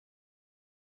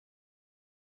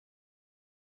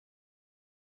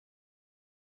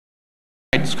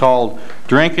It's called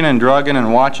Drinking and Drugging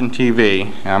and Watching TV,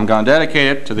 and I'm going to dedicate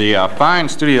it to the fine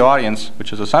studio audience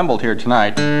which is assembled here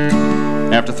tonight.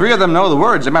 And if the three of them know the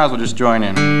words, they might as well just join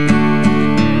in.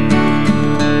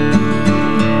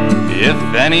 If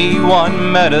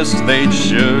anyone met us, they'd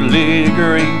surely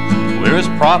agree we're as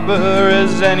proper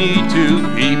as any two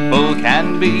people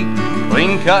can be.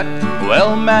 Clean cut,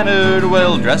 well-mannered,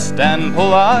 well-dressed and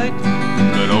polite.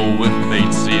 But oh, if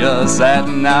they'd see us at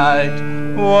night,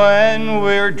 when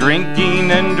we're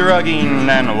drinking and drugging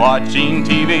and watching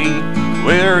TV,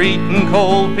 we're eating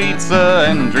cold pizza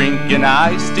and drinking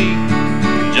iced tea.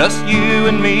 Just you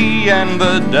and me and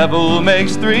the devil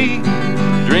makes three,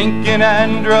 drinking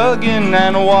and drugging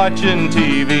and watching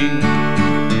TV.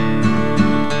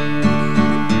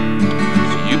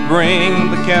 So you bring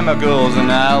the chemicals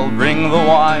and I'll bring the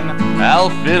wine.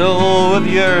 I'll fiddle with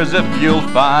yours if you'll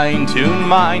fine-tune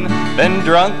mine. Then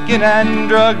drunken and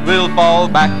drugged we'll fall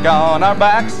back on our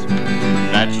backs,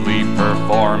 naturally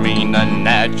performing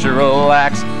unnatural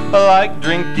acts like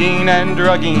drinking and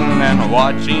drugging and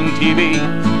watching TV.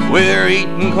 We're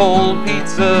eating cold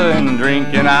pizza and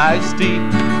drinking iced tea.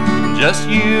 Just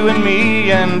you and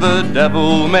me and the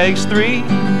devil makes three,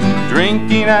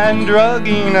 drinking and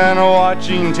drugging and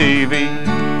watching TV.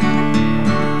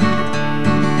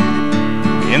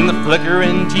 In the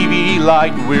flickering TV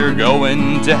light we're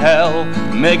going to hell,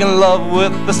 making love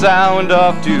with the sound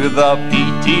off to the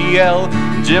PTL.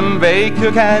 Jim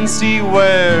Baker can see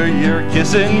where you're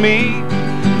kissing me,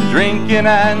 drinking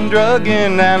and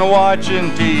drugging and watching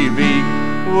TV.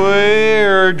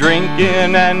 We're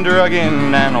drinking and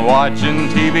drugging and watching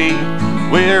TV.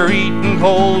 We're eating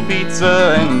cold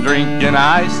pizza and drinking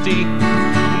iced tea.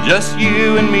 Just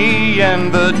you and me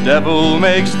and the devil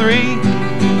makes three,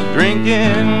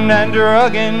 drinking and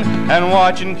drugging and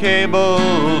watching cable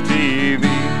TV.